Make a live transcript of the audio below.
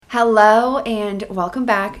Hello and welcome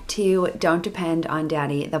back to Don't Depend on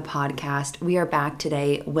Daddy, the podcast. We are back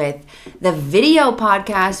today with the video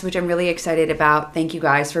podcast, which I'm really excited about. Thank you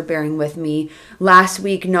guys for bearing with me. Last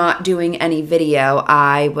week, not doing any video.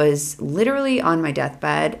 I was literally on my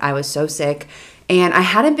deathbed. I was so sick and I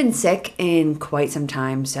hadn't been sick in quite some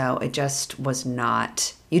time. So it just was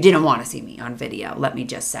not, you didn't want to see me on video, let me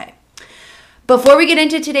just say. Before we get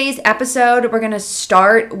into today's episode, we're going to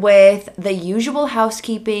start with the usual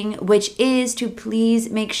housekeeping, which is to please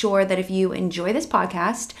make sure that if you enjoy this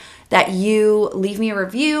podcast, that you leave me a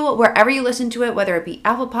review wherever you listen to it, whether it be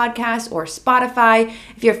Apple Podcasts or Spotify.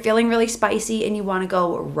 If you're feeling really spicy and you want to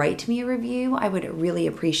go write me a review, I would really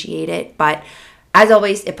appreciate it. But as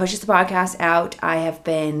always, it pushes the podcast out. I have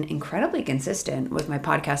been incredibly consistent with my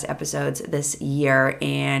podcast episodes this year,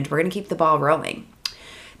 and we're going to keep the ball rolling.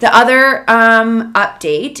 The other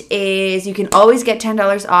update is you can always get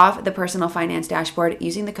 $10 off the Personal Finance Dashboard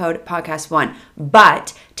using the code podcast1.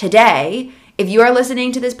 But today, if you are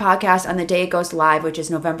listening to this podcast on the day it goes live, which is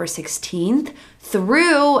November 16th,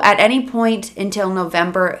 through at any point until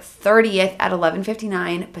November 30th at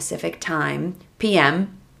 11:59 Pacific time,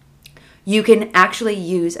 PM, you can actually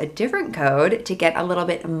use a different code to get a little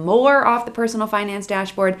bit more off the Personal Finance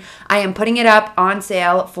Dashboard. I am putting it up on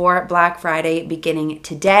sale for Black Friday beginning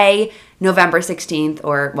today, November 16th,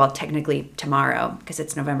 or well, technically tomorrow because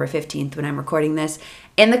it's November 15th when I'm recording this.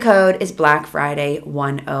 And the code is Black Friday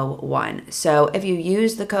 101. So if you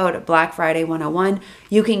use the code Black Friday 101,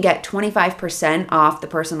 you can get 25% off the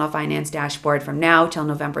Personal Finance Dashboard from now till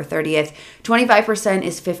November 30th. 25%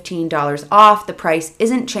 is $15 off. The price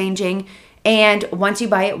isn't changing. And once you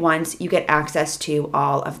buy it once, you get access to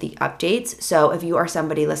all of the updates. So if you are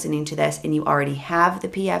somebody listening to this and you already have the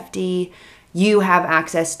PFD, you have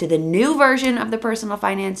access to the new version of the Personal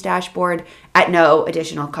Finance Dashboard at no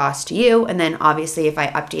additional cost to you. And then obviously if I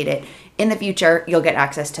update it in the future, you'll get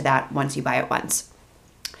access to that once you buy it once.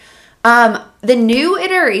 The new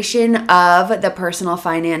iteration of the Personal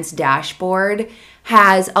Finance Dashboard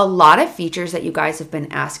has a lot of features that you guys have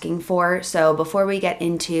been asking for. So before we get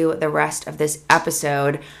into the rest of this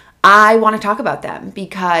episode, I want to talk about them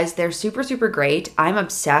because they're super, super great. I'm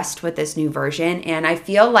obsessed with this new version, and I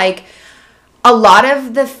feel like a lot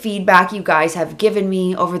of the feedback you guys have given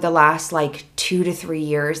me over the last 2 to 3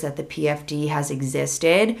 years that the PFD has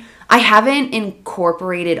existed, I haven't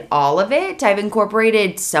incorporated all of it. I've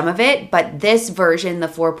incorporated some of it, but this version, the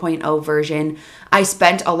 4.0 version, I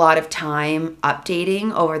spent a lot of time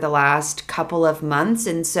updating over the last couple of months.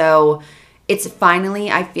 And so it's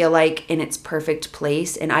finally, I feel like, in its perfect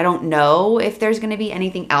place. And I don't know if there's going to be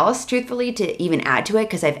anything else, truthfully, to even add to it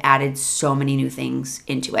because I've added so many new things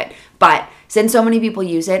into it. But since so many people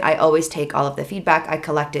use it, I always take all of the feedback. I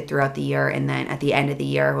collect it throughout the year. And then at the end of the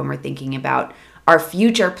year, when we're thinking about our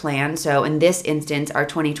future plan, so in this instance, our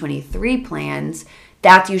 2023 plans,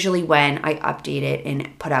 that's usually when I update it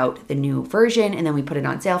and put out the new version. And then we put it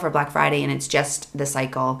on sale for Black Friday. And it's just the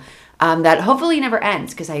cycle that hopefully never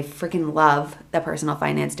ends because I freaking love the Personal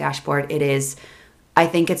Finance Dashboard. It is, I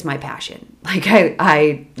think it's my passion.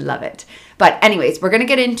 I love it. But anyways, we're going to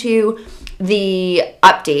get into the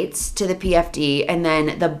updates to the PFD, and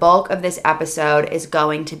then the bulk of this episode is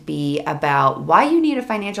going to be about why you need a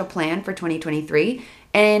financial plan for 2023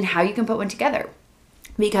 and how you can put one together.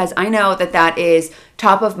 Because I know that that is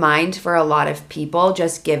top of mind for a lot of people,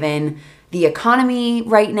 just given the economy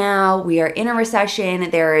right now. We are in a recession.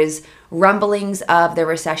 There is rumblings of the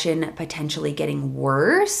recession potentially getting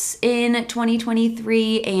worse in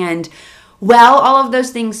 2023. And while all of those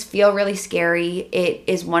things feel really scary, it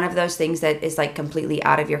is one of those things that is completely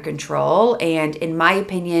out of your control. And in my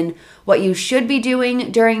opinion, what you should be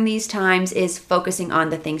doing during these times is focusing on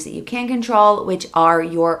the things that you can control, which are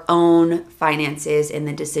your own finances and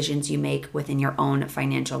the decisions you make within your own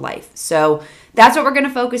financial life. So that's what we're going to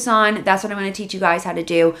focus on. That's what I'm going to teach you guys how to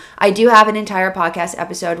do. I do have an entire podcast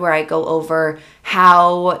episode where I go over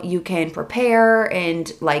how you can prepare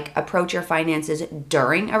and approach your finances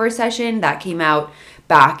during a recession. That came out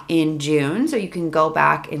back in June, so you can go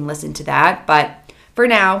back and listen to that. But for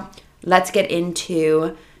now, let's get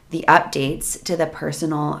into the updates to the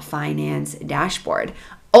Personal Finance Dashboard.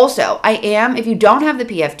 Also, if you don't have the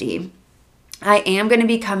PFD, I am going to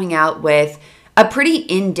be coming out with a pretty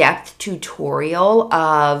in-depth tutorial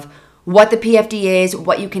of what the PFD is,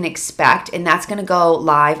 what you can expect, and that's going to go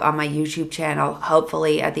live on my YouTube channel,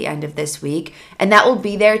 hopefully at the end of this week. And that will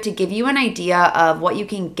be there to give you an idea of what you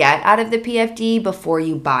can get out of the PFD before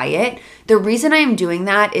you buy it. The reason I am doing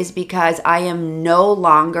that is because I am no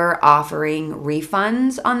longer offering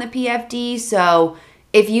refunds on the PFD. So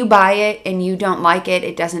If you buy it and you don't like it,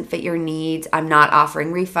 it doesn't fit your needs, I'm not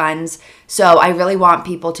offering refunds. So I really want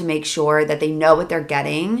people to make sure that they know what they're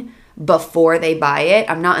getting before they buy it.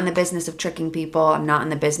 I'm not in the business of tricking people. I'm not in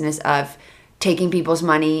the business of taking people's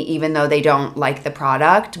money even though they don't like the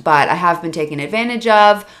product, but I have been taken advantage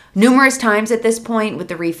of numerous times at this point with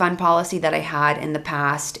the refund policy that I had in the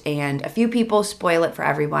past, and a few people spoil it for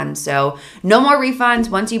everyone. So no more refunds.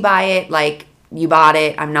 Once you buy it, like, you bought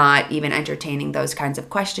it. I'm not even entertaining those kinds of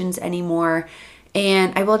questions anymore.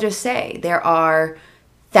 And I will just say there are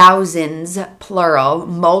thousands, plural,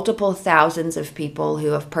 multiple thousands of people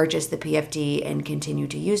who have purchased the PFD and continue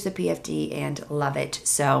to use the PFD and love it.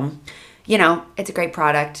 So, you know, it's a great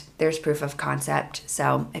product. There's proof of concept.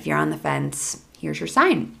 So if you're on the fence, here's your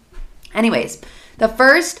sign. Anyways, the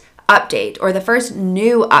first update, or the first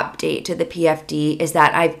new update to the PFD, is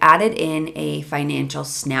that I've added in a financial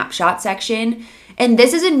snapshot section. And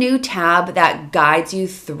this is a new tab that guides you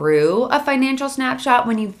through a financial snapshot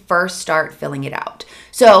when you first start filling it out.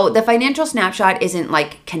 So the financial snapshot isn't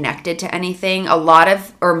like connected to anything. A lot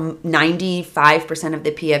of, or 95% of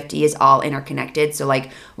the PFD is all interconnected. So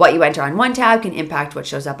like what you enter on one tab can impact what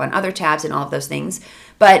shows up on other tabs and all of those things.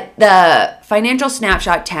 But the financial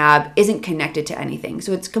snapshot tab isn't connected to anything.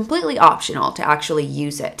 So it's completely optional to actually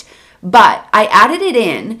use it. But I added it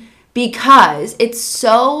in because it's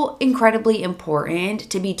so incredibly important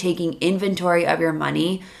to be taking inventory of your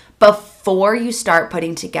money before you start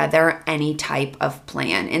putting together any type of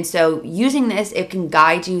plan. And so using this, it can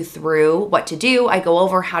guide you through what to do. I go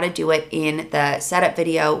over how to do it in the setup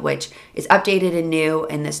video, which is updated and new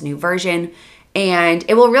in this new version. And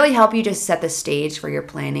it will really help you just set the stage for your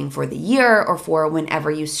planning for the year or for whenever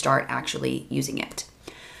you start actually using it.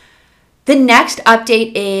 The next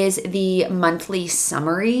update is the monthly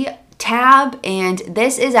summary tab, and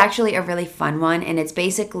this is actually a really fun one, and it's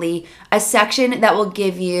basically a section that will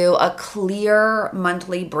give you a clear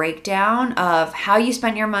monthly breakdown of how you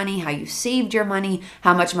spent your money, how you saved your money,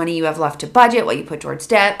 how much money you have left to budget, what you put towards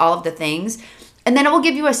debt, all of the things. And then it will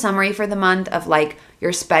give you a summary for the month of like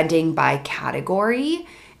your spending by category.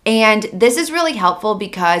 And this is really helpful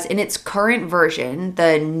because in its current version,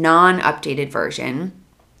 the non-updated version,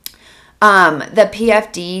 the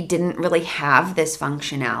PFD didn't really have this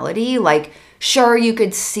functionality. Like, sure, you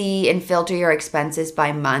could see and filter your expenses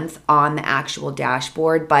by month on the actual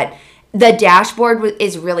dashboard, but the dashboard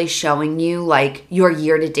is really showing you like your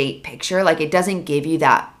year-to-date picture. Like, it doesn't give you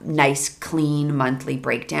that nice, clean monthly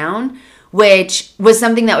breakdown, which was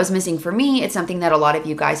something that was missing for me. It's something that a lot of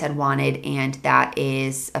you guys had wanted, and that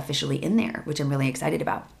is officially in there, which I'm really excited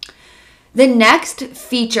about. The next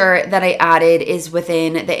feature that I added is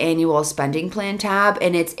within the annual spending plan tab,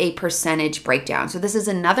 and it's a percentage breakdown. So this is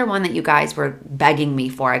another one that you guys were begging me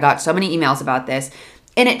for. I got so many emails about this,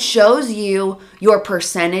 and it shows you your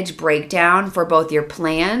percentage breakdown for both your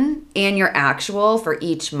plan and your actual for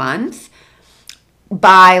each month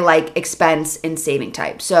by like expense and saving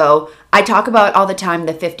type. So I talk about all the time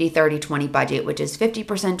the 50-30-20 budget, which is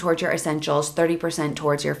 50% towards your essentials, 30%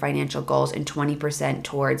 towards your financial goals, and 20%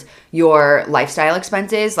 towards your lifestyle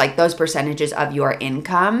expenses, like those percentages of your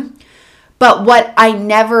income. But what I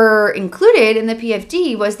never included in the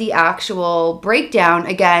PFD was the actual breakdown,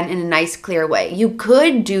 again, in a nice, clear way. You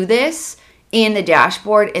could do this in the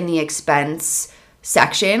dashboard in the expense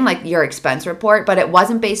section, like your expense report, but it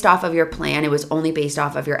wasn't based off of your plan. It was only based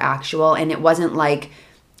off of your actual, and it wasn't like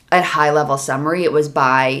a high-level summary. It was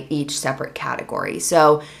by each separate category.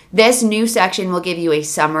 So this new section will give you a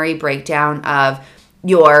summary breakdown of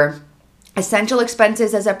your essential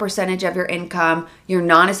expenses as a percentage of your income, your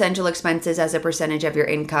non-essential expenses as a percentage of your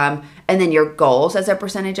income, and then your goals as a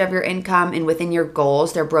percentage of your income. And within your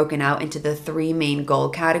goals, they're broken out into the three main goal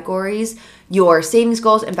categories: your savings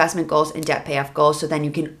goals, investment goals, and debt payoff goals. So then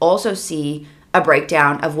you can also see a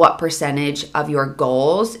breakdown of what percentage of your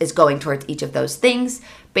goals is going towards each of those things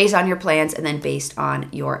based on your plans and then based on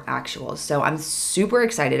your actuals. So I'm super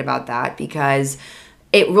excited about that because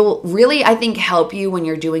it will really, I think, help you when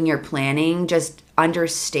you're doing your planning, just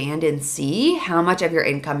understand and see how much of your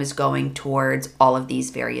income is going towards all of these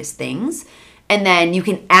various things. And then you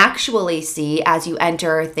can actually see, as you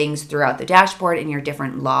enter things throughout the dashboard in your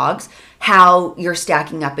different logs, how you're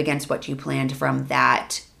stacking up against what you planned from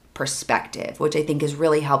that perspective, which I think is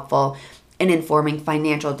really helpful in informing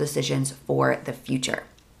financial decisions for the future.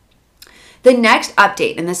 The next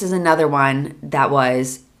update, and this is another one that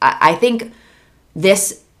was, I think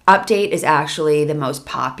this update is actually the most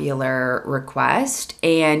popular request,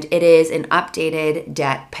 and it is an updated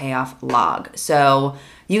debt payoff log. So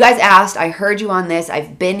you guys asked, I heard you on this.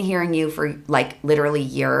 I've been hearing you for like literally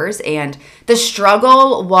years, and the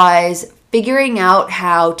struggle was figuring out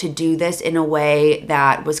how to do this in a way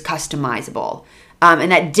that was customizable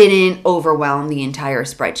and that didn't overwhelm the entire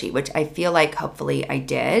spreadsheet, which I feel like hopefully I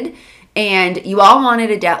did. And you all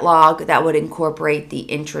wanted a debt log that would incorporate the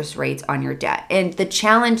interest rates on your debt. And the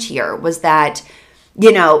challenge here was that,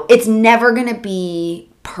 it's never going to be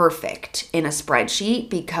perfect in a spreadsheet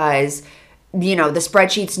because, the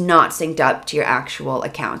spreadsheet's not synced up to your actual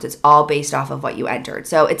account. It's all based off of what you entered.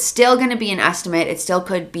 So it's still going to be an estimate. It still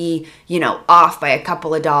could be, off by a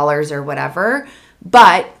couple of dollars or whatever.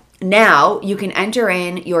 But now you can enter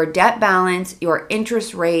in your debt balance, your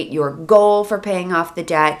interest rate, your goal for paying off the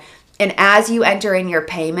debt. And as you enter in your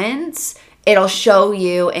payments, it'll show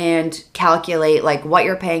you and calculate like what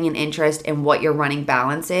you're paying in interest and what your running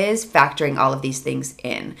balance is, factoring all of these things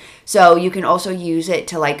in. So you can also use it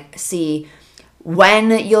to like see when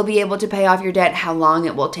you'll be able to pay off your debt, how long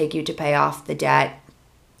it will take you to pay off the debt,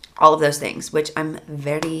 all of those things, which I'm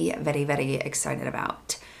very, very, very excited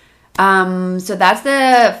about. So that's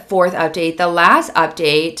the fourth update. The last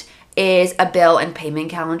update is a bill and payment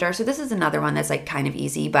calendar. So this is another one that's like kind of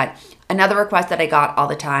easy, but another request that I got all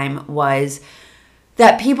the time was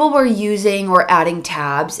that people were using or adding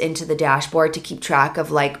tabs into the dashboard to keep track of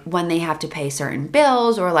like when they have to pay certain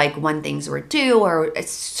bills or like when things were due or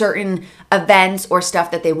certain events or stuff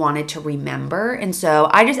that they wanted to remember. And so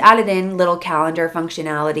I just added in little calendar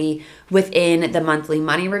functionality within the monthly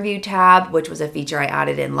money review tab, which was a feature I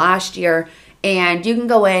added in last year. And you can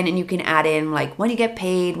go in and you can add in like when you get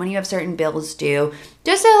paid, when you have certain bills due,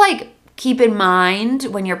 just to like keep in mind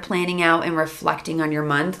when you're planning out and reflecting on your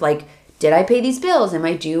month, like, did I pay these bills? Am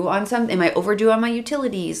I due on some? Am I overdue on my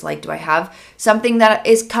utilities? Like, do I have something that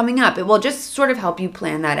is coming up? It will just sort of help you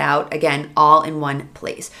plan that out, again, all in one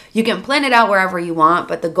place. You can plan it out wherever you want,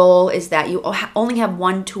 but the goal is that you only have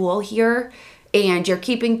one tool here and you're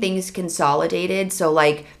keeping things consolidated. So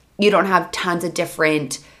like you don't have tons of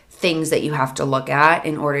different things that you have to look at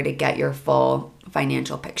in order to get your full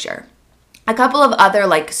financial picture. A couple of other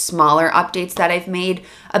like smaller updates that I've made.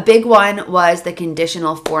 A big one was the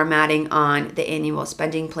conditional formatting on the annual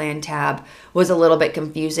spending plan tab was a little bit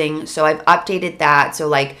confusing. So I've updated that. So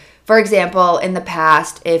like, for example, in the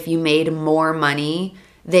past, if you made more money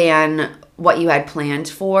than what you had planned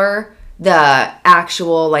for, the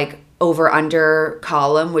actual like over under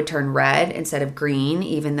column would turn red instead of green,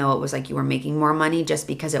 even though it was like you were making more money just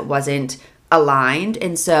because it wasn't aligned.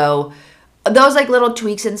 And so those like little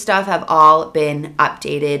tweaks and stuff have all been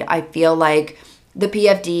updated. I feel like the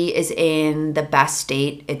PFD is in the best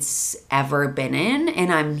state it's ever been in,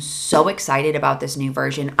 and I'm so excited about this new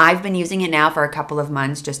version. I've been using it now for a couple of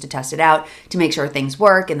months just to test it out, to make sure things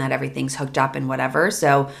work and that everything's hooked up and whatever.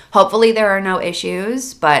 So hopefully there are no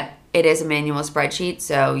issues, but it is a manual spreadsheet,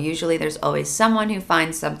 so usually there's always someone who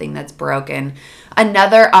finds something that's broken.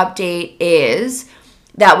 Another update is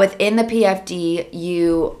that within the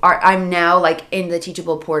PFD, I'm now like in the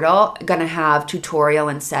Teachable portal, gonna have tutorial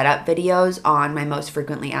and setup videos on my most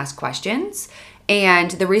frequently asked questions.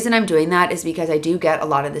 And the reason I'm doing that is because I do get a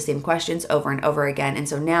lot of the same questions over and over again. And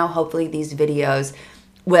so now hopefully these videos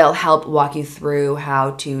will help walk you through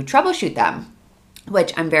how to troubleshoot them,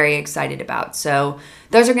 which I'm very excited about. So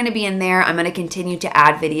those are gonna be in there. I'm gonna continue to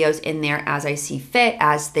add videos in there as I see fit,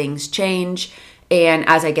 as things change, and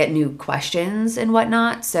as I get new questions and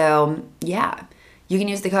whatnot. So yeah, you can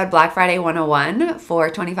use the code Black Friday 101 for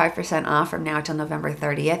 25% off from now till November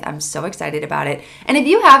 30th. I'm so excited about it. And if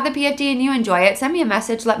you have the PFD and you enjoy it, send me a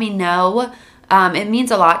message, let me know. It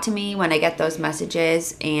means a lot to me when I get those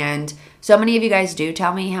messages. And so many of you guys do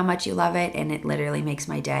tell me how much you love it. And it literally makes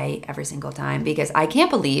my day every single time, because I can't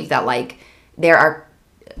believe that like there are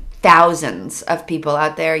thousands of people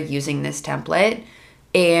out there using this template.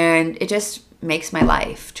 And it just makes my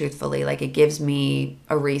life, truthfully. Like, it gives me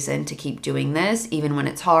a reason to keep doing this, even when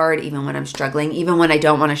it's hard, even when I'm struggling, even when I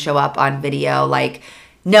don't want to show up on video. Like,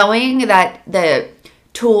 knowing that the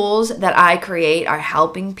tools that I create are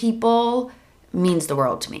helping people means the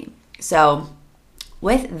world to me. So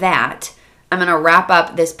with that, I'm going to wrap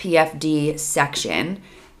up this PFD section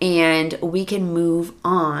and we can move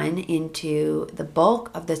on into the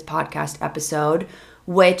bulk of this podcast episode,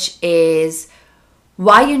 which is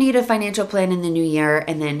why you need a financial plan in the new year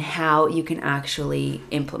and then how you can actually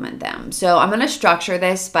implement them. So I'm going to structure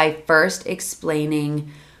this by first explaining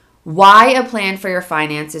why a plan for your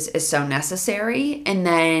finances is so necessary, and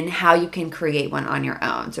then how you can create one on your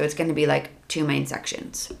own. So it's going to be like two main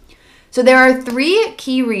sections. So there are three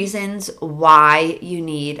key reasons why you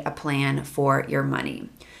need a plan for your money.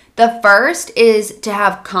 The first is to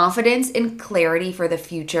have confidence and clarity for the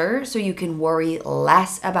future so you can worry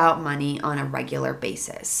less about money on a regular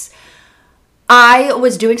basis. I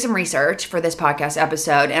was doing some research for this podcast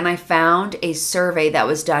episode, and I found a survey that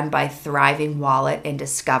was done by Thriving Wallet and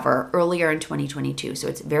Discover earlier in 2022. So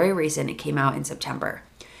it's very recent. It came out in September.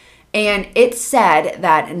 And it said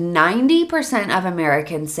that 90% of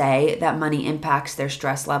Americans say that money impacts their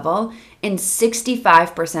stress level, and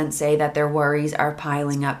 65% say that their worries are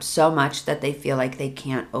piling up so much that they feel like they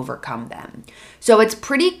can't overcome them. So it's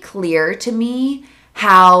pretty clear to me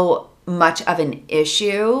how much of an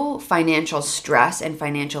issue financial stress and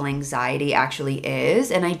financial anxiety actually is.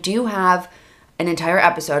 And I do have an entire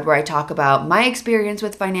episode where I talk about my experience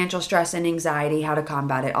with financial stress and anxiety, how to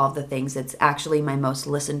combat it, all of the things. It's actually my most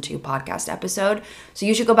listened to podcast episode. So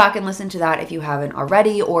you should go back and listen to that if you haven't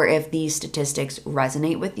already, or if these statistics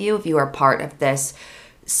resonate with you, if you are part of this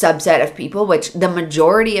subset of people, which the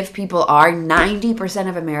majority of people are. 90%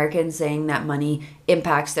 of Americans saying that money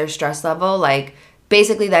impacts their stress level. Like,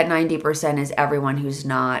 basically that 90% is everyone who's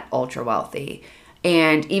not ultra wealthy.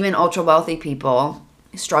 And even ultra wealthy people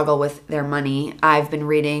struggle with their money. I've been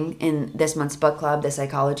reading in this month's book club, The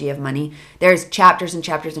Psychology of Money. There's chapters and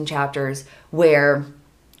chapters and chapters where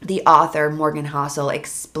the author, Morgan Housel,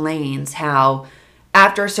 explains how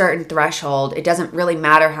after a certain threshold, it doesn't really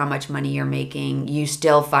matter how much money you're making. You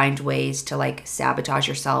still find ways to like sabotage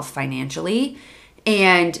yourself financially.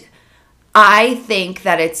 And I think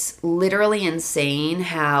that it's literally insane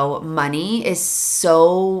how money is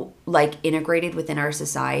so like integrated within our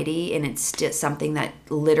society, and it's just something that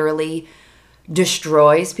literally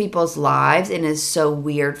destroys people's lives and is so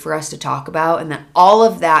weird for us to talk about, and that all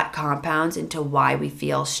of that compounds into why we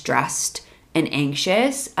feel stressed and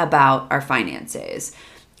anxious about our finances.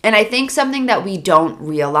 And I think something that we don't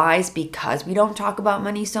realize because we don't talk about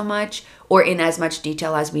money so much or in as much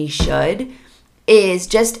detail as we should is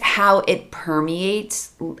just how it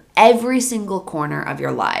permeates every single corner of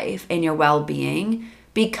your life and your well-being,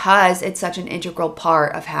 because it's such an integral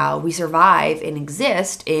part of how we survive and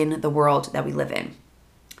exist in the world that we live in.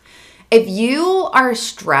 If you are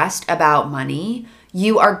stressed about money,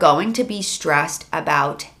 you are going to be stressed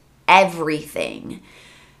about everything.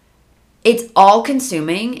 It's all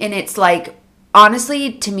consuming, and it's like,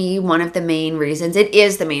 honestly, to me, one of the main reasons, it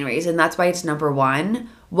is the main reason, that's why it's number one,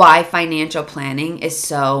 why financial planning is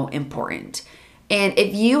so important. And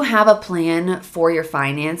if you have a plan for your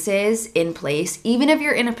finances in place, even if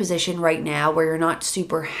you're in a position right now where you're not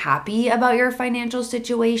super happy about your financial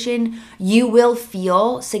situation, you will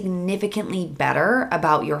feel significantly better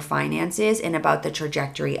about your finances and about the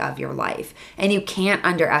trajectory of your life. And you can't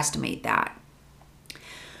underestimate that.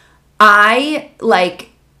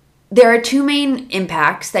 There are two main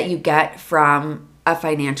impacts that you get from a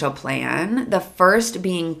financial plan. The first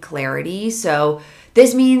being clarity. So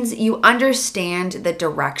this means you understand the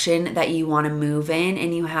direction that you want to move in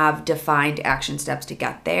and you have defined action steps to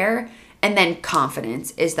get there. And then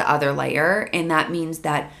confidence is the other layer. And that means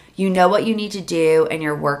that you know what you need to do and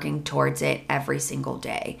you're working towards it every single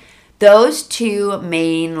day. Those two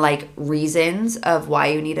main reasons of why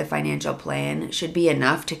you need a financial plan should be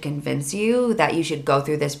enough to convince you that you should go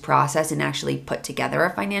through this process and actually put together a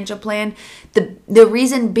financial plan. The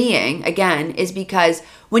reason being, again, is because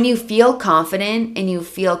when you feel confident and you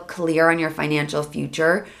feel clear on your financial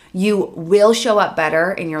future, you will show up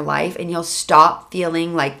better in your life and you'll stop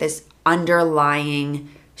feeling like this underlying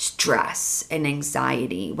stress and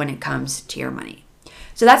anxiety when it comes to your money.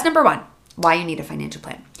 So that's number one, why you need a financial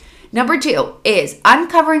plan. Number two is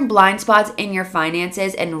uncovering blind spots in your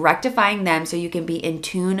finances and rectifying them so you can be in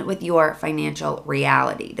tune with your financial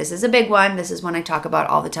reality. This is a big one. This is one I talk about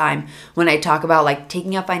all the time when I talk about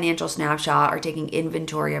taking a financial snapshot or taking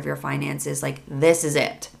inventory of your finances. This is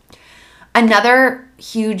it. Another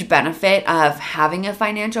huge benefit of having a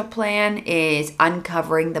financial plan is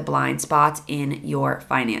uncovering the blind spots in your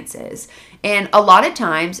finances. And a lot of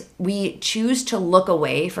times we choose to look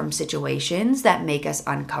away from situations that make us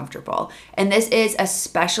uncomfortable. And this is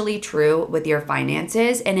especially true with your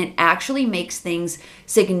finances, and it actually makes things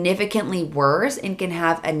significantly worse and can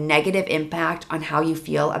have a negative impact on how you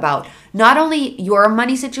feel about not only your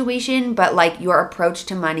money situation, but your approach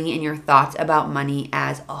to money and your thoughts about money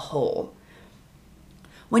as a whole.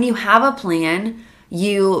 When you have a plan,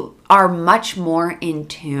 you are much more in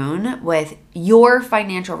tune with your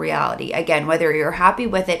financial reality. Again, whether you're happy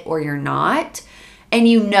with it or you're not. and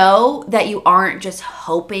you know that you aren't just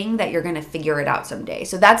hoping that you're going to figure it out someday.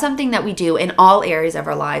 So that's something that we do in all areas of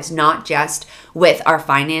our lives, not just with our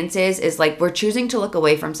finances, is like we're choosing to look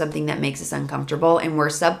away from something that makes us uncomfortable, and we're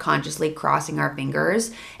subconsciously crossing our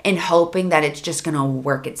fingers and hoping that it's just going to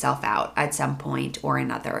work itself out at some point or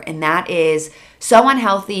another. And that is so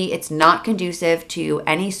unhealthy. It's not conducive to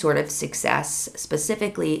any sort of success,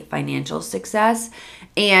 specifically financial success.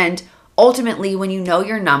 And ultimately, when you know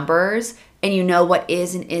your numbers and you know what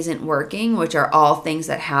is and isn't working, which are all things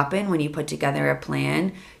that happen when you put together a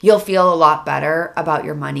plan, you'll feel a lot better about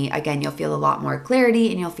your money. Again, you'll feel a lot more clarity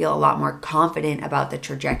and you'll feel a lot more confident about the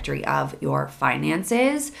trajectory of your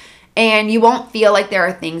finances. And you won't feel like there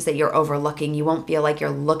are things that you're overlooking. You won't feel like you're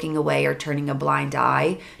looking away or turning a blind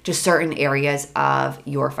eye to certain areas of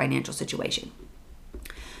your financial situation.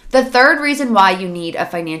 The third reason why you need a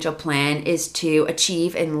financial plan is to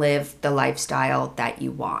achieve and live the lifestyle that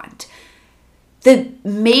you want. The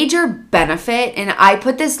major benefit, and I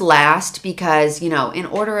put this last because, in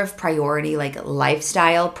order of priority, like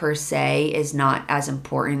lifestyle per se is not as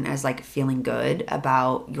important as like feeling good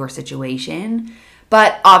about your situation.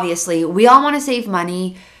 But obviously, we all want to save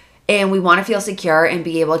money and we want to feel secure and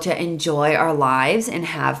be able to enjoy our lives and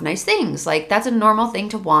have nice things. Like that's a normal thing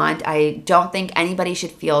to want. I don't think anybody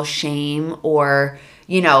should feel shame or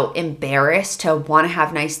embarrassed to want to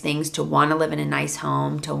have nice things, to want to live in a nice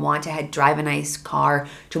home, to want to drive a nice car,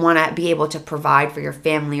 to want to be able to provide for your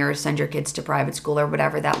family or send your kids to private school or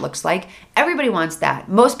whatever that looks like. Everybody wants that.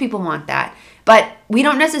 Most people want that. But we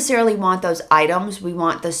don't necessarily want those items. We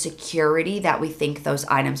want the security that we think those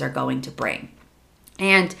items are going to bring.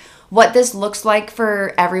 And what this looks like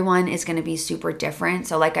for everyone is going to be super different.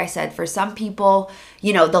 So like I said, for some people,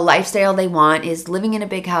 the lifestyle they want is living in a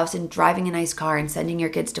big house and driving a nice car and sending your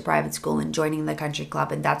kids to private school and joining the country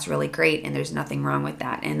club. And that's really great. And there's nothing wrong with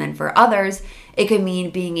that. And then for others, it could mean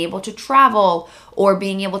being able to travel or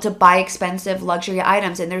being able to buy expensive luxury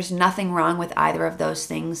items. And there's nothing wrong with either of those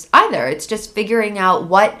things either. It's just figuring out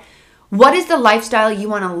what is the lifestyle you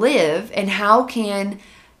want to live and how can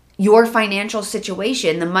your financial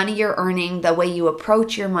situation, the money you're earning, the way you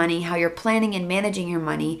approach your money, how you're planning and managing your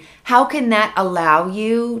money, how can that allow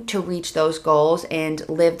you to reach those goals and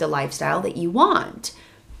live the lifestyle that you want?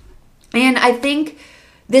 And I think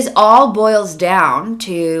this all boils down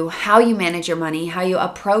to how you manage your money, how you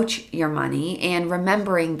approach your money, and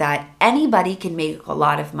remembering that anybody can make a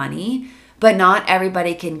lot of money, but not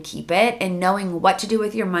everybody can keep it, and knowing what to do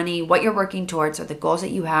with your money, what you're working towards, or the goals that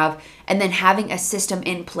you have, and then having a system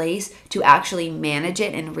in place to actually manage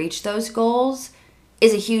it and reach those goals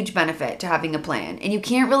is a huge benefit to having a plan. And you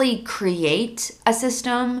can't really create a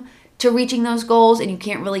system to reaching those goals, and you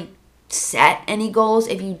can't really set any goals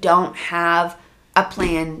if you don't have a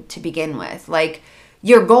plan to begin with. Like,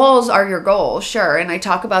 your goals are your goals, sure, and I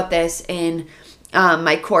talk about this in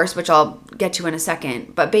my course, which I'll get to in a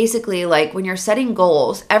second. But basically, like when you're setting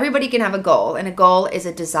goals, everybody can have a goal, and a goal is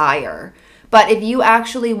a desire. But if you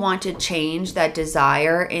actually want to change that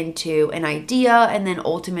desire into an idea and then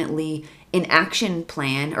ultimately an action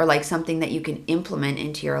plan or like something that you can implement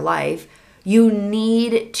into your life, you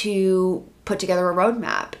need to put together a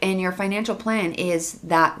roadmap, and your financial plan is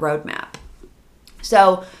that roadmap.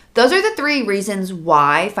 So those are the three reasons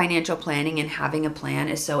why financial planning and having a plan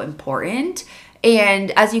is so important. And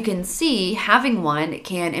as you can see, having one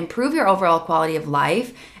can improve your overall quality of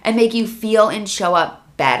life and make you feel and show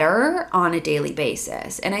up better on a daily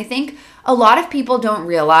basis. And I think a lot of people don't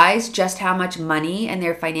realize just how much money and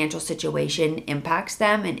their financial situation impacts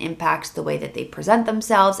them and impacts the way that they present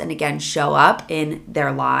themselves and again, show up in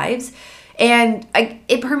their lives. And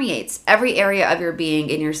it permeates every area of your being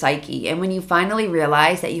in your psyche. And when you finally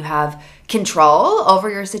realize that you have control over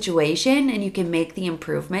your situation and you can make the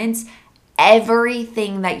improvements,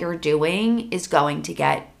 everything that you're doing is going to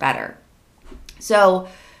get better. So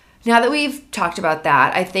now that we've talked about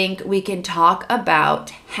that, I think we can talk about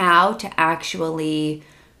how to actually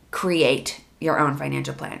create your own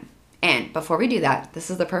financial plan. And before we do that, this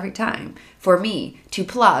is the perfect time for me to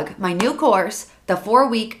plug my new course, the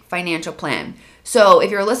 4-Week Financial Plan. So if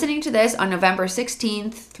you're listening to this on November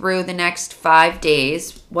 16th through the next 5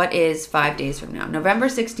 days, what is 5 days from now? November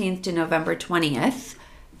 16th to November 20th.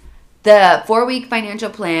 The 4-Week Financial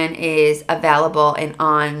Plan is available and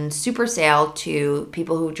on super sale to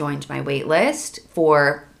people who joined my wait list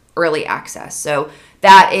for early access. So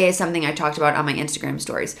that is something I talked about on my Instagram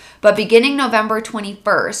stories. But beginning November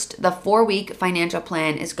 21st, the 4-Week Financial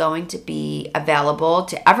Plan is going to be available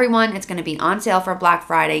to everyone. It's going to be on sale for Black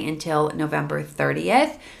Friday until November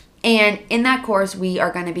 30th. And in that course, we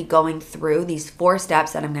are going to be going through these 4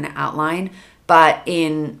 steps that I'm going to outline but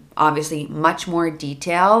in obviously much more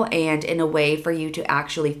detail and in a way for you to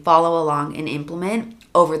actually follow along and implement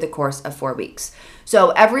over the course of 4 weeks.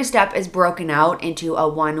 So every step is broken out into a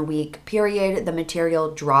 1 week period. The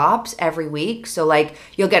material drops every week. So like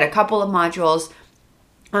you'll get a couple of modules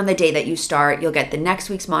on the day that you start. You'll get the next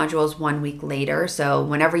week's modules 1 week later. So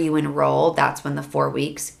whenever you enroll, that's when the 4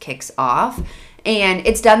 weeks kicks off. And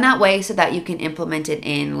it's done that way so that you can implement it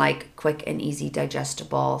in like quick and easy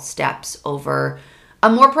digestible steps over a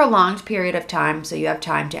more prolonged period of time, so you have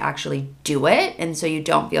time to actually do it and so you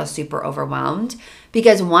don't feel super overwhelmed.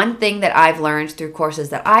 Because one thing that I've learned through courses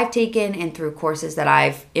that I've taken and through courses that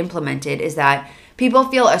I've implemented is that people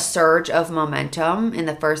feel a surge of momentum in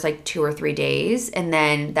the first like 2 or 3 days, and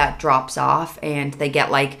then that drops off and they get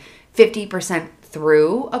like 50%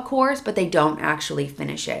 through a course, but they don't actually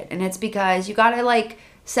finish it. And it's because you gotta like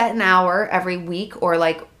set an hour every week or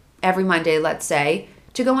like every Monday, let's say,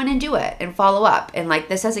 to go in and do it and follow up. And like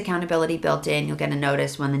this has accountability built in. You'll get a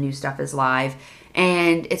notice when the new stuff is live.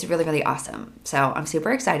 And it's really, really awesome. So I'm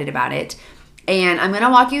super excited about it. And I'm going to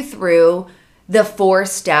walk you through the 4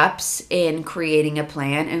 steps in creating a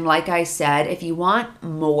plan. And like I said, if you want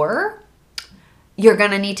more, you're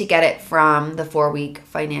going to need to get it from the 4-week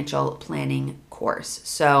financial planning course.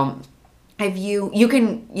 So if you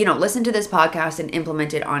can, listen to this podcast and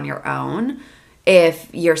implement it on your own if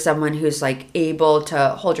you're someone who's like able to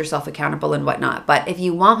hold yourself accountable and whatnot. But if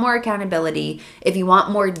you want more accountability, if you want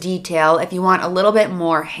more detail, if you want a little bit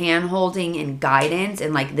more hand-holding and guidance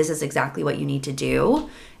and like this is exactly what you need to do,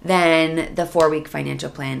 then the 4-week financial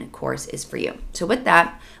plan course is for you. So with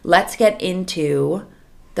that, let's get into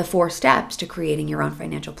the 4 steps to creating your own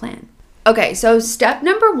financial plan. Okay, so step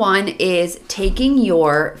number 1 is taking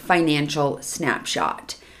your financial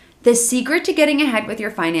snapshot. The secret to getting ahead with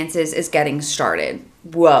your finances is getting started.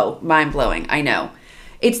 Whoa, mind blowing, I know.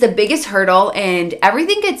 It's the biggest hurdle and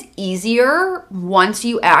everything gets easier once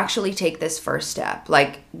you actually take this first step.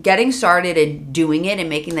 Like getting started and doing it and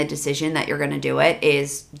making the decision that you're going to do it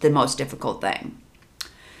is the most difficult thing.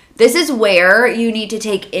 This is where you need to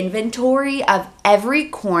take inventory of every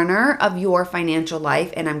corner of your financial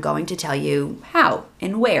life, and I'm going to tell you how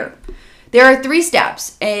and where. There are 3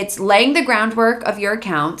 steps. It's laying the groundwork of your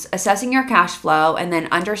accounts, assessing your cash flow, and then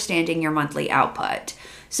understanding your monthly output.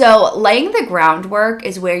 So laying the groundwork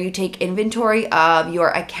is where you take inventory of your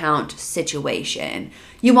account situation.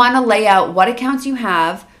 You want to lay out what accounts you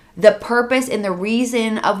have, the purpose and the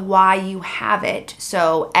reason of why you have it.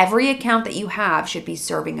 So every account that you have should be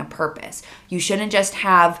serving a purpose. You shouldn't just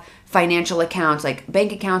have financial accounts like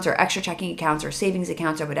bank accounts or extra checking accounts or savings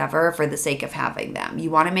accounts or whatever for the sake of having them. You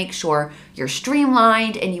want to make sure you're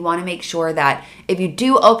streamlined, and you want to make sure that if you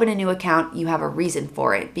do open a new account, you have a reason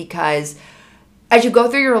for it, because as you go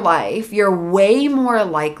through your life, you're way more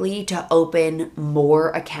likely to open more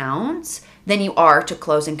accounts than you are to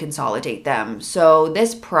close and consolidate them. So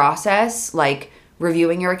this process, like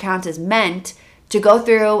reviewing your accounts, is meant to go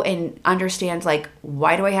through and understand, like,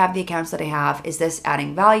 why do I have the accounts that I have? Is this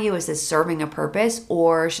adding value? Is this serving a purpose?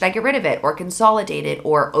 Or should I get rid of it or consolidate it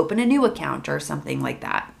or open a new account or something like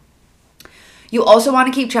that? You also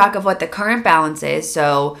want to keep track of what the current balance is.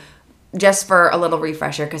 So just for a little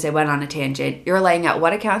refresher, because I went on a tangent, you're laying out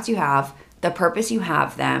what accounts you have, the purpose you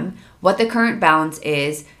have them, what the current balance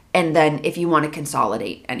is, and then if you want to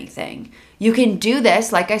consolidate anything. You can do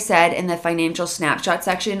this, like I said, in the financial snapshot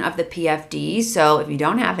section of the PFD. So if you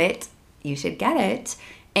don't have it, you should get it.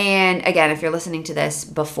 And again, if you're listening to this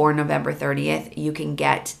before November 30th, you can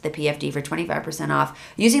get the PFD for 25% off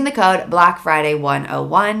using the code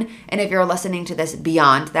BlackFriday101. And if you're listening to this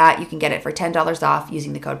beyond that, you can get it for $10 off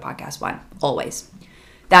using the code podcast1, always.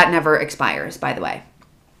 That never expires, by the way.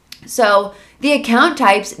 So the account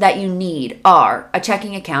types that you need are a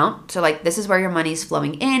checking account. So like this is where your money's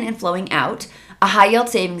flowing in and flowing out. A high yield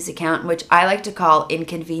savings account, which I like to call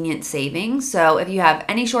inconvenient savings. So if you have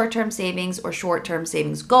any short-term savings or short-term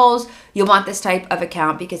savings goals, you'll want this type of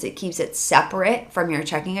account because it keeps it separate from your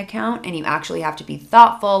checking account, and you actually have to be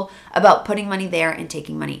thoughtful about putting money there and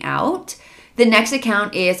taking money out. The next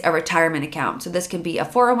account is a retirement account. So this can be a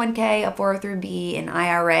 401k, a 403b, an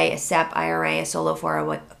IRA, a SEP IRA, a solo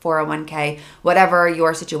 401k, whatever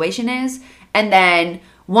your situation is. And then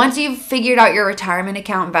once you've figured out your retirement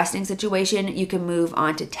account investing situation, you can move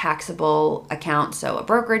on to taxable accounts. So a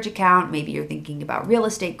brokerage account, maybe you're thinking about real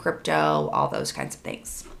estate, crypto, all those kinds of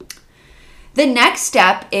things. The next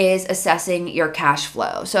step is assessing your cash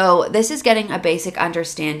flow. So this is getting a basic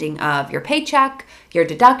understanding of your paycheck, your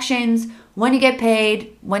deductions, when you get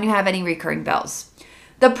paid, when you have any recurring bills.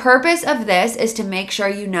 The purpose of this is to make sure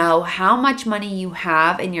you know how much money you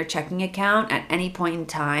have in your checking account at any point in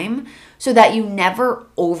time so that you never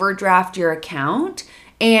overdraft your account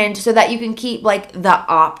and so that you can keep like the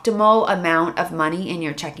optimal amount of money in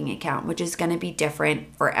your checking account, which is going to be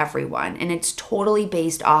different for everyone. And it's totally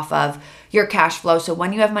based off of your cash flow. So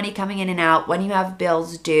when you have money coming in and out, when you have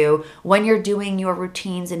bills due, when you're doing your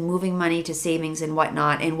routines and moving money to savings and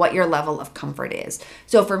whatnot, and what your level of comfort is.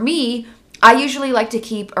 So for me, I usually like to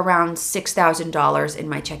keep around $6,000 in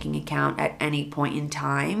my checking account at any point in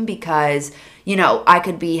time because,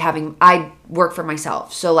 I work for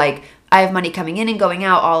myself. So like I have money coming in and going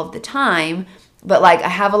out all of the time, but like I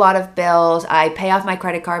have a lot of bills. I pay off my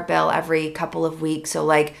credit card bill every couple of weeks. So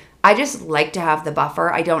like I just like to have the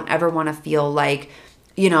buffer. I don't ever want to feel like,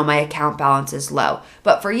 my account balance is low.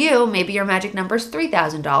 But for you, maybe your magic number is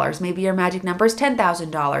 $3,000. Maybe your magic number is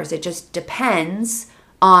 $10,000. It just depends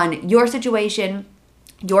on your situation,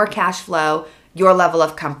 your cash flow, your level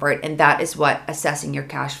of comfort, and that is what assessing your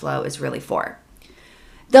cash flow is really for.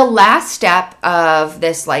 The last step of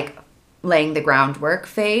this like laying the groundwork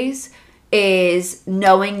phase is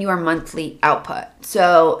knowing your monthly output.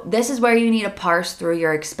 So this is where you need to parse through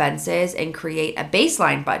your expenses and create a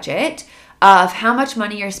baseline budget of how much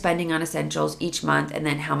money you're spending on essentials each month and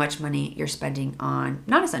then how much money you're spending on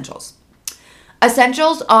non-essentials.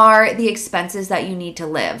 Essentials are the expenses that you need to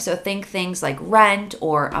live. So think things like rent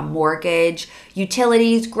or a mortgage,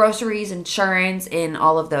 utilities, groceries, insurance, and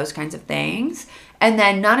all of those kinds of things. And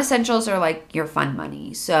then non-essentials are like your fun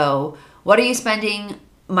money. So what are you spending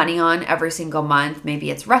money on every single month? Maybe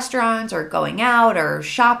it's restaurants or going out or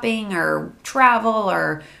shopping or travel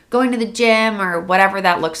or going to the gym or whatever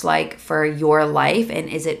that looks like for your life, and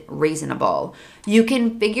is it reasonable? You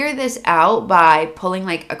can figure this out by pulling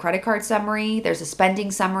like a credit card summary. There's a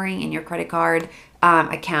spending summary in your credit card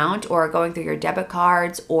account, or going through your debit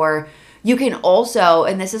cards, or you can also,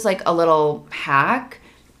 and this is like a little hack,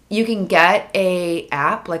 you can get a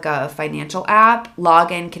app, like a financial app,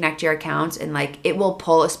 log in, connect your accounts, and like it will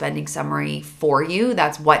pull a spending summary for you.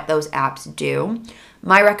 That's what those apps do.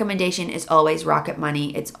 My recommendation is always Rocket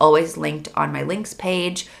Money. It's always linked on my links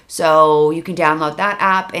page. So you can download that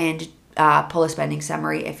app and pull a spending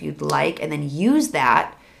summary if you'd like, and then use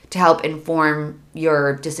that to help inform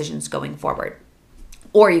your decisions going forward.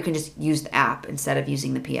 Or you can just use the app instead of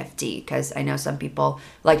using the PFD, because I know some people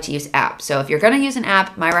like to use apps. So if you're going to use an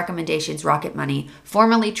app, my recommendation is Rocket Money,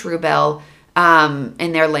 formerly Truebill,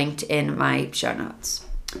 and they're linked in my show notes.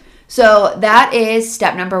 So that is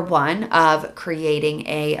step number 1 of creating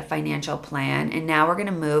a financial plan. And now we're going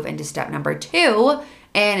to move into step number 2.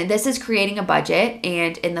 And this is creating a budget.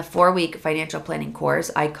 And in the 4-week financial planning course,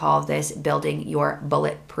 I call this building your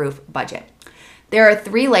bulletproof budget. There are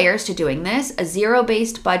 3 layers to doing this: a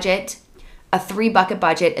zero-based budget, a 3-bucket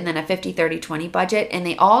budget, and then a 50-30-20 budget. And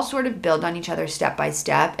they all sort of build on each other step by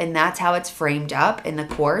step. And that's how it's framed up in the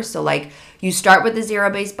course. So like you start with the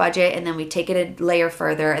zero-based budget, and then we take it a layer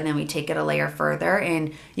further, and then we take it a layer further.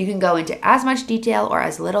 And you can go into as much detail or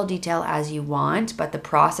as little detail as you want, but the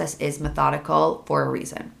process is methodical for a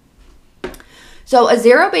reason. So a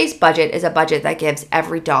zero-based budget is a budget that gives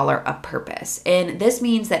every dollar a purpose. And this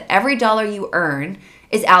means that every dollar you earn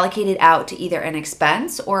is allocated out to either an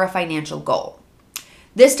expense or a financial goal.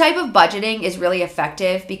 This type of budgeting is really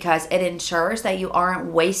effective because it ensures that you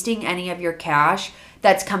aren't wasting any of your cash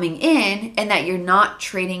that's coming in, and that you're not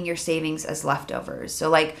treating your savings as leftovers. So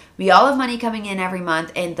like we all have money coming in every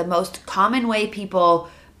month, and the most common way people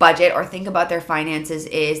budget or think about their finances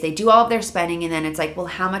is they do all of their spending, and then it's like, well,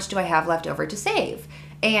 how much do I have left over to save?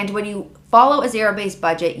 And when you follow a zero-based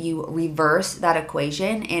budget, you reverse that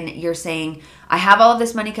equation, and you're saying, I have all of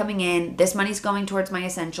this money coming in, this money's going towards my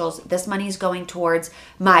essentials, this money's going towards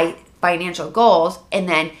my financial goals, and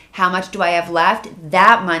then how much do I have left?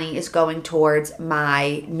 That money is going towards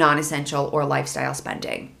my non-essential or lifestyle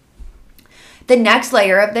spending. The next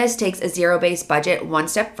layer of this takes a zero-based budget one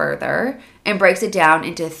step further and breaks it down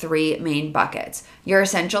into 3 main buckets: your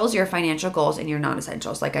essentials, your financial goals, and your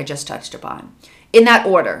non-essentials, like I just touched upon. In that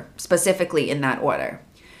order, specifically in that order.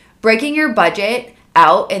 Breaking your budget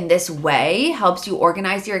out in this way helps you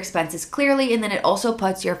organize your expenses clearly, and then it also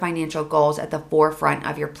puts your financial goals at the forefront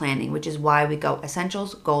of your planning, which is why we go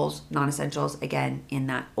essentials, goals, non-essentials, again, in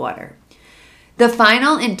that order. The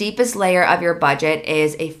final and deepest layer of your budget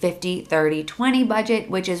is a 50-30-20 budget,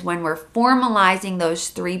 which is when we're formalizing those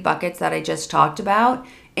 3 buckets that I just talked about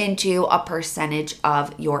into a percentage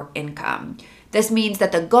of your income. This means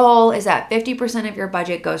that the goal is that 50% of your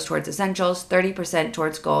budget goes towards essentials, 30%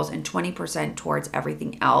 towards goals, and 20% towards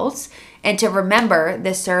everything else. And to remember,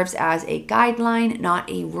 this serves as a guideline, not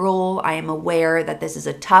a rule. I am aware that this is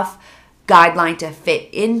a tough guideline to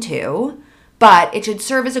fit into, but it should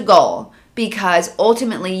serve as a goal because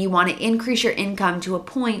ultimately you want to increase your income to a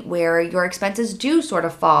point where your expenses do sort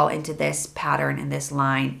of fall into this pattern in this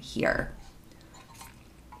line here.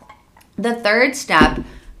 The third step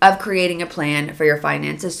of creating a plan for your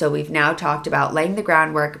finances. So we've now talked about laying the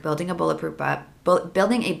groundwork, building a bulletproof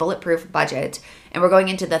budget, and we're going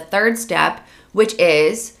into the third step, which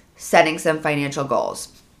is setting some financial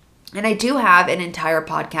goals. And I do have an entire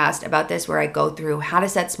podcast about this where I go through how to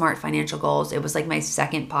set smart financial goals. It was like my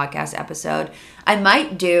second podcast episode. I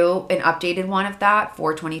might do an updated one of that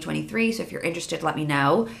for 2023. So if you're interested, let me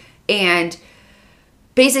know. And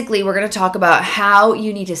basically, we're going to talk about how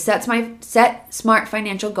you need to set smart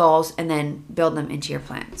financial goals and then build them into your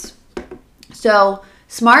plans. So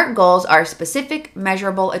SMART goals are specific,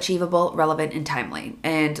 measurable, achievable, relevant, and timely.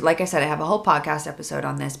 And like I said, I have a whole podcast episode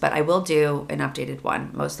on this, but I will do an updated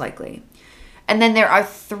one, most likely. And then there are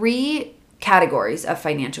 3 categories of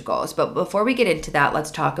financial goals. But before we get into that,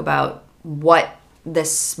 let's talk about what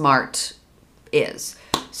this SMART is.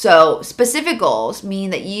 So specific goals mean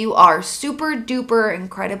that you are super duper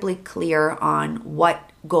incredibly clear on what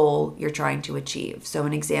goal you're trying to achieve. So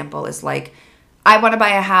an example is like, I want to buy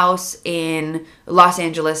a house in Los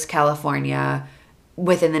Angeles, California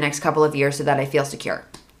within the next couple of years so that I feel secure.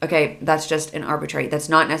 Okay, that's just an arbitrary. That's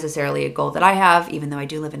not necessarily a goal that I have, even though I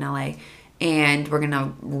do live in LA. And we're going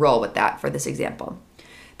to roll with that for this example.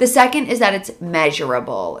 The second is that it's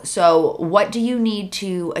measurable. So what do you need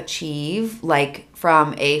to achieve, like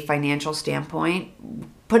from a financial standpoint?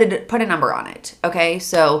 Put a number on it, okay?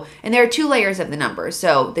 So, and there are 2 layers of the numbers.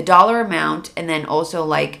 So the dollar amount and then also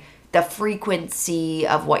like the frequency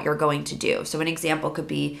of what you're going to do. So an example could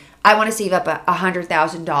be, I want to save up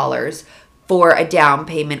 $100,000 for a down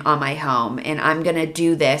payment on my home. And I'm going to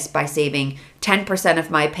do this by saving 10% of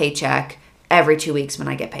my paycheck every 2 weeks when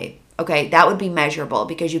I get paid. Okay, that would be measurable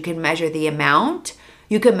because you can measure the amount,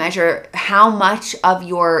 you can measure how much of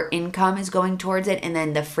your income is going towards it, and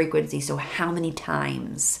then the frequency. So how many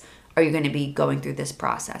times are you going to be going through this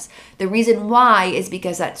process? The reason why is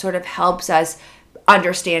because that sort of helps us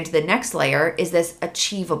understand the next layer. Is this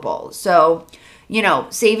achievable? So, you know,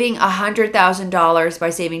 saving $100,000 by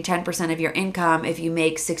saving 10% of your income if you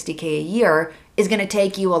make $60K a year is going to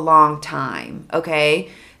take you a long time, okay?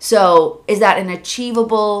 So is that an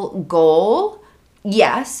achievable goal?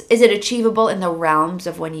 Yes. Is it achievable in the realms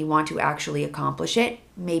of when you want to actually accomplish it?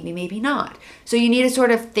 Maybe, maybe not. So you need to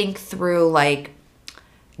sort of think through like,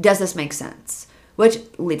 does this make sense? Which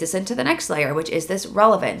leads us into the next layer, which is this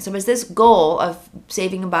relevant. So is this goal of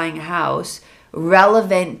saving and buying a house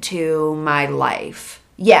relevant to my life?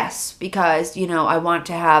 Yes, because, you know, I want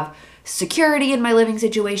to have security in my living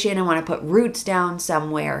situation. I want to put roots down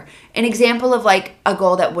somewhere. An example of like a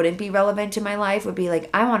goal that wouldn't be relevant to my life would be like,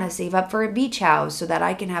 I want to save up for a beach house so that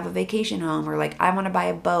I can have a vacation home, or like I want to buy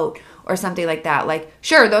a boat or something like that. Like,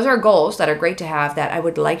 sure, those are goals that are great to have that I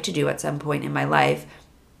would like to do at some point in my life,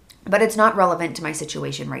 but it's not relevant to my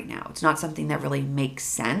situation right now. It's not something that really makes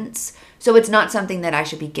sense. So it's not something that I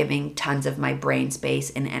should be giving tons of my brain space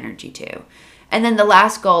and energy to. And then the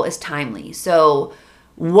last goal is timely. So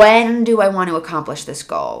when do I want to accomplish this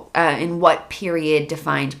goal? In what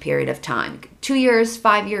defined period of time? 2 years,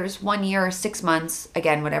 5 years, 1 year, 6 months,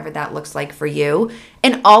 again, whatever that looks like for you.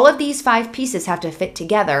 And all of these 5 pieces have to fit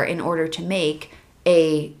together in order to make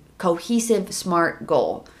a cohesive, SMART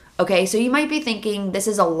goal. Okay, so you might be thinking this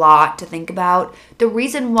is a lot to think about. The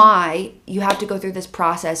reason why you have to go through this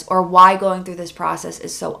process, or why going through this process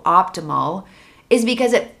is so optimal, is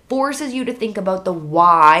because it forces you to think about the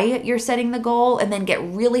why you're setting the goal and then get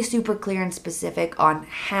really super clear and specific on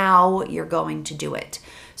how you're going to do it.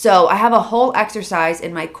 So I have a whole exercise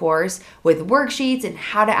in my course with worksheets and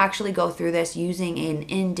how to actually go through this using an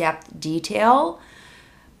in-depth detail.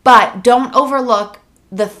 But don't overlook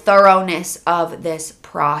the thoroughness of this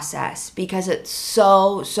process because it's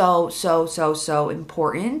so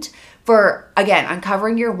important for, again,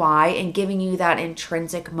 uncovering your why and giving you that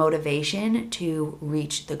intrinsic motivation to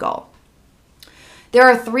reach the goal. There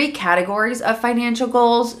are 3 categories of financial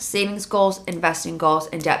goals: savings goals, investing goals,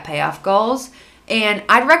 and debt payoff goals. And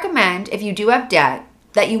I'd recommend, if you do have debt,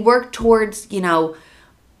 that you work towards,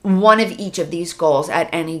 one of each of these goals at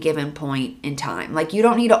any given point in time. Like, you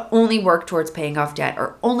don't need to only work towards paying off debt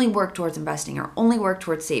or only work towards investing or only work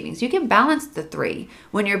towards savings. You can balance the 3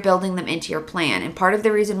 when you're building them into your plan. And part of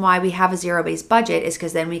the reason why we have a zero-based budget is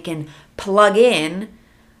because then we can plug in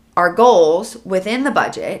our goals within the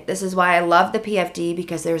budget. This is why I love the PFD,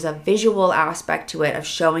 because there's a visual aspect to it of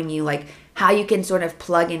showing you like how you can sort of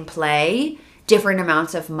plug and play different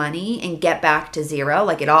amounts of money and get back to zero.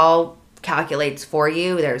 Like it all calculates for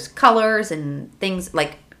you. There's colors and things,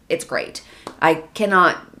 like it's great. I'm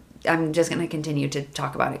just going to continue to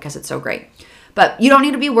talk about it because it's so great. But you don't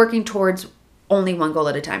need to be working towards only one goal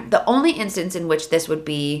at a time. The only instance in which this would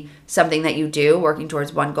be something that you do, working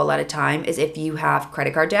towards one goal at a time, is if you have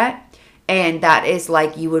credit card debt. And that is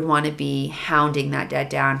like you would want to be hounding that debt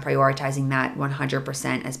down, prioritizing that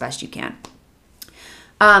 100% as best you can.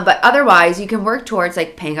 But otherwise, you can work towards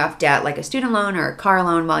like paying off debt like a student loan or a car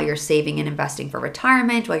loan while you're saving and investing for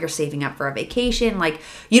retirement, while you're saving up for a vacation. Like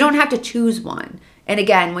you don't have to choose one. And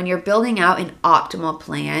again, when you're building out an optimal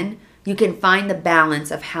plan, you can find the balance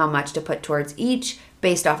of how much to put towards each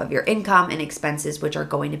based off of your income and expenses, which are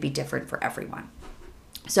going to be different for everyone.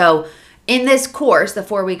 So in this course, the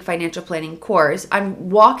 4-week financial planning course,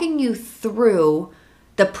 I'm walking you through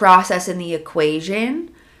the process and the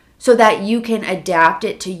equation so that you can adapt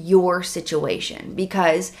it to your situation,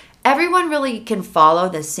 because everyone really can follow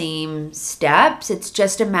the same steps. It's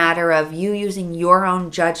just a matter of you using your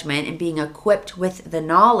own judgment and being equipped with the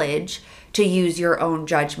knowledge to use your own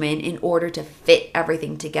judgment in order to fit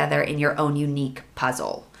everything together in your own unique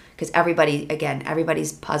puzzle. Because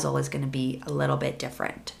everybody's puzzle is going to be a little bit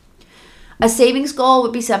different. A savings goal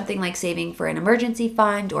would be something like saving for an emergency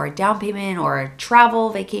fund or a down payment or a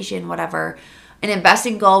travel, vacation, whatever. An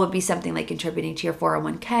investing goal would be something like contributing to your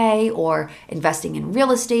 401k or investing in real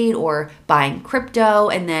estate or buying crypto.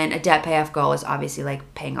 And then a debt payoff goal is obviously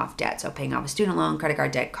like paying off debt. So paying off a student loan, credit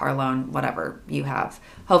card debt, car loan, whatever you have.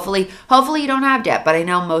 Hopefully you don't have debt, but I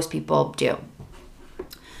know most people do.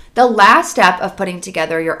 The last step of putting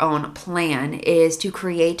together your own plan is to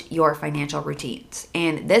create your financial routines.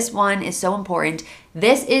 And this one is so important.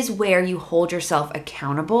 This is where you hold yourself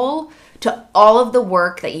accountable to all of the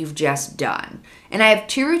work that you've just done. And I have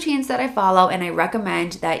 2 routines that I follow, and I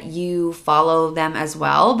recommend that you follow them as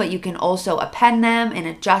well, but you can also append them and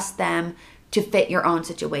adjust them to fit your own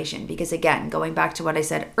situation. Because again, going back to what I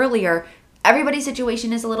said earlier, everybody's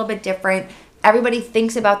situation is a little bit different. Everybody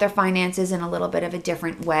thinks about their finances in a little bit of a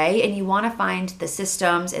different way, and you want to find the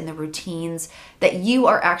systems and the routines that you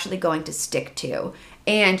are actually going to stick to.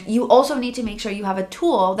 And you also need to make sure you have a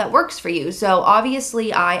tool that works for you. So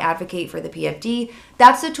obviously I advocate for the PFD.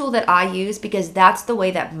 That's the tool that I use because that's the way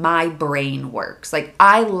that my brain works. Like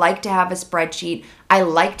I like to have a spreadsheet. I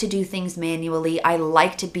like to do things manually. I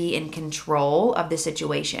like to be in control of the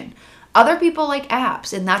situation. Other people like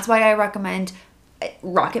apps, and that's why I recommend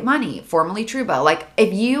Rocket Money, formerly Truebill. Like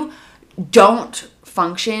if you don't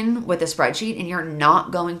function with a spreadsheet and you're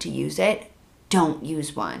not going to use it, don't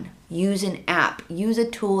use one. Use an app. Use a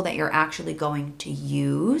tool that you're actually going to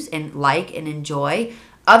use and like and enjoy.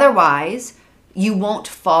 Otherwise, you won't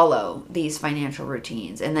follow these financial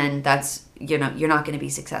routines. And then you're not going to be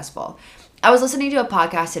successful. I was listening to a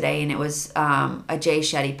podcast today, and it was a Jay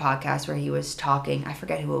Shetty podcast where he was talking. I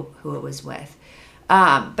forget who it was with.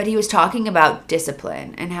 But he was talking about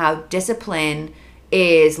discipline and how discipline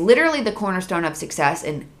is literally the cornerstone of success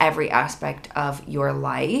in every aspect of your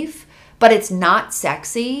life. But it's not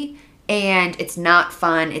sexy and it's not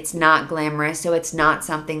fun. It's not glamorous. So it's not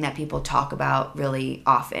something that people talk about really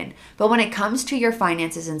often. But when it comes to your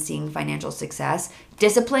finances and seeing financial success,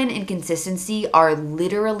 discipline and consistency are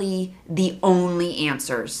literally the only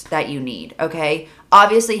answers that you need, okay?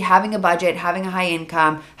 Obviously, having a budget, having a high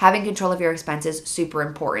income, having control of your expenses, super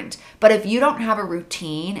important. But if you don't have a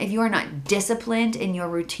routine, if you are not disciplined in your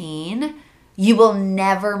routine, you will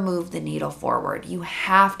never move the needle forward. You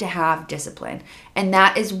have to have discipline. And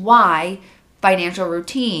that is why financial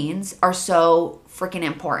routines are so freaking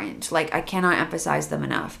important. Like, I cannot emphasize them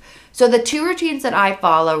enough. So the 2 routines that I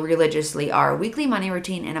follow religiously are a weekly money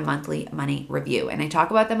routine and a monthly money review. And I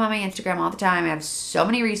talk about them on my Instagram all the time. I have so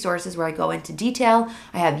many resources where I go into detail.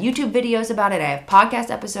 I have YouTube videos about it. I have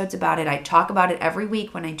podcast episodes about it. I talk about it every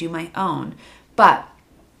week when I do my own. But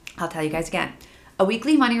I'll tell you guys again, a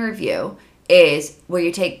weekly money review is where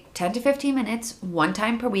you take 10 to 15 minutes one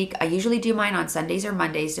time per week. I usually do mine on Sundays or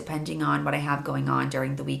Mondays, depending on what I have going on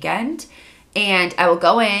during the weekend. And I will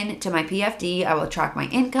go in to my PFD. I will track my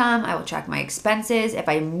income. I will track my expenses. If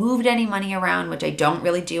I moved any money around, which I don't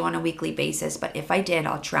really do on a weekly basis, but if I did,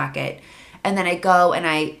 I'll track it. And then I go and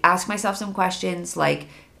I ask myself some questions, like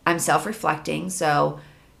I'm self-reflecting. So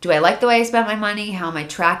do I like the way I spent my money? How am I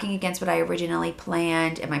tracking against what I originally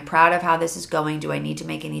planned? Am I proud of how this is going? Do I need to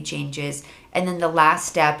make any changes? And then the last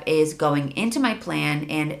step is going into my plan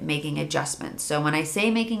and making adjustments. So when I say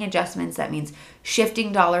making adjustments, that means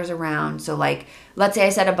shifting dollars around. So like, let's say I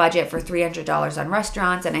set a budget for $300 on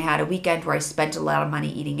restaurants and I had a weekend where I spent a lot of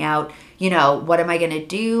money eating out. What am I going to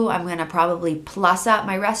do? I'm going to probably plus up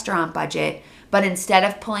my restaurant budget. But instead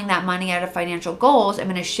of pulling that money out of financial goals, I'm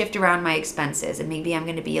going to shift around my expenses. And maybe I'm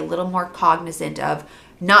going to be a little more cognizant of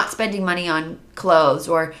not spending money on clothes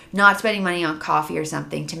or not spending money on coffee or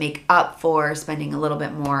something to make up for spending a little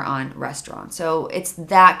bit more on restaurants. So it's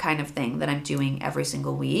that kind of thing that I'm doing every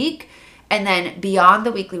single week. And then beyond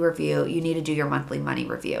the weekly review, you need to do your monthly money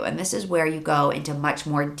review. And this is where you go into much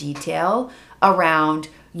more detail around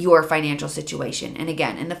your financial situation. And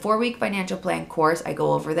again, in the 4-week financial plan course, I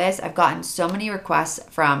go over this. I've gotten so many requests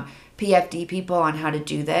from PFD people on how to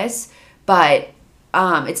do this, but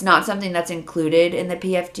it's not something that's included in the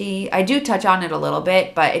PFD. I do touch on it a little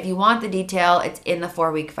bit, but if you want the detail, it's in the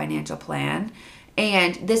 4-week financial plan.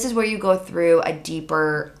 And this is where you go through a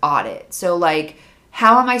deeper audit. So like,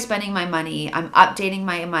 how am I spending my money? I'm updating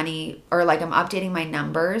my money, or like I'm updating my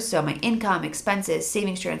numbers. So my income, expenses,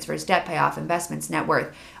 savings transfers, debt payoff, investments, net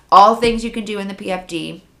worth, all things you can do in the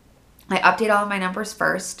PFD. I update all of my numbers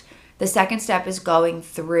first. The second step is going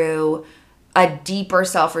through a deeper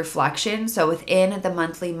self-reflection. So within the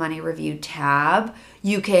monthly money review tab,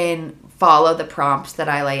 you can follow the prompts that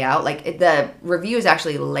I lay out. Like the review is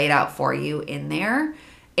actually laid out for you in there.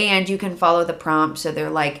 And you can follow the prompts. So they're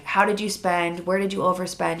like, how did you spend? Where did you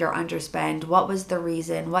overspend or underspend? What was the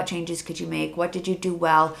reason? What changes could you make? What did you do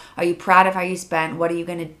well? Are you proud of how you spent? What are you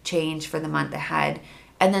going to change for the month ahead?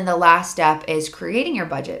 And then the last step is creating your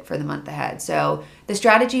budget for the month ahead. So the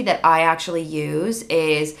strategy that I actually use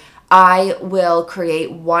is I will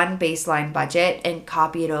create one baseline budget and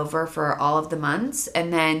copy it over for all of the months.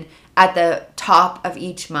 And then at the top of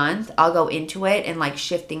each month, I'll go into it and like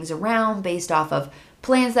shift things around based off of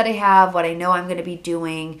plans that I have, what I know I'm going to be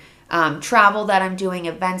doing, travel that I'm doing,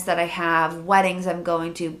 events that I have, weddings I'm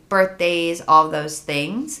going to, birthdays, all those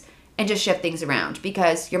things, and just shift things around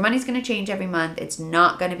because your money's going to change every month. It's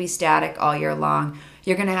not going to be static all year long.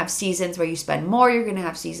 You're going to have seasons where you spend more. You're going to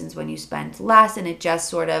have seasons when you spend less, and it just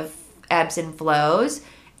sort of ebbs and flows.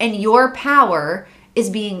 And your power is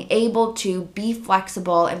being able to be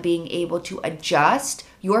flexible and being able to adjust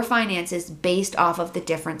your finances based off of the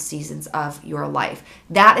different seasons of your life.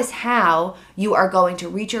 That is how you are going to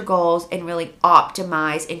reach your goals and really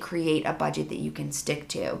optimize and create a budget that you can stick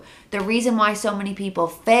to. The reason why so many people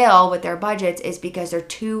fail with their budgets is because they're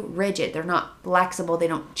too rigid. They're not flexible. They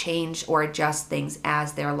don't change or adjust things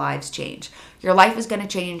as their lives change. Your life is going to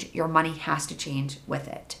change. Your money has to change with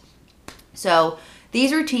it. So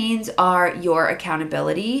these routines are your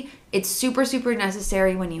accountability. It's super, super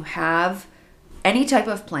necessary when you have any type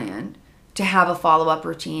of plan to have a follow-up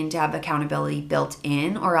routine, to have accountability built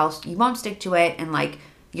in, or else you won't stick to it and like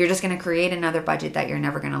you're just going to create another budget that you're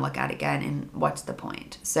never going to look at again, and what's the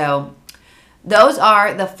point? So those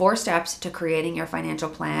are the 4 steps to creating your financial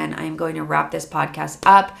plan. I am going to wrap this podcast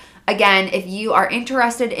up. Again, if you are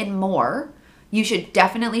interested in more, you should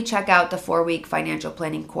definitely check out the 4-week financial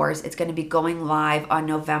planning course. It's going to be going live on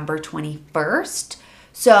November 21st.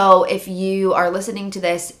 So if you are listening to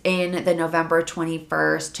this in the November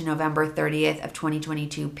 21st to November 30th of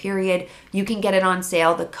 2022 period, you can get it on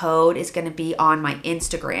sale. The code is going to be on my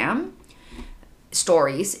Instagram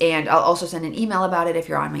stories, and I'll also send an email about it if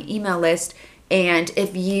you're on my email list. And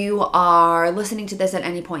if you are listening to this at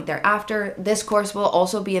any point thereafter, this course will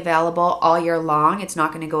also be available all year long. It's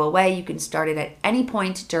not going to go away. You can start it at any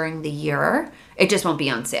point during the year. It just won't be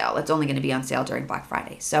on sale. It's only going to be on sale during Black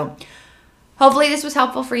Friday. So hopefully this was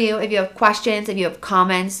helpful for you. If you have questions, if you have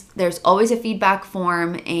comments, there's always a feedback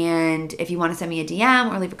form. And if you want to send me a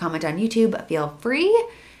DM or leave a comment on YouTube, feel free.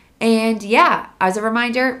 And yeah, as a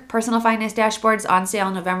reminder, Personal Finance Dashboards on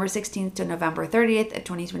sale November 16th to November 30th of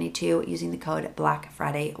 2022 using the code Black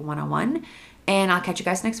Friday 101. And I'll catch you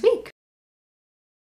guys next week.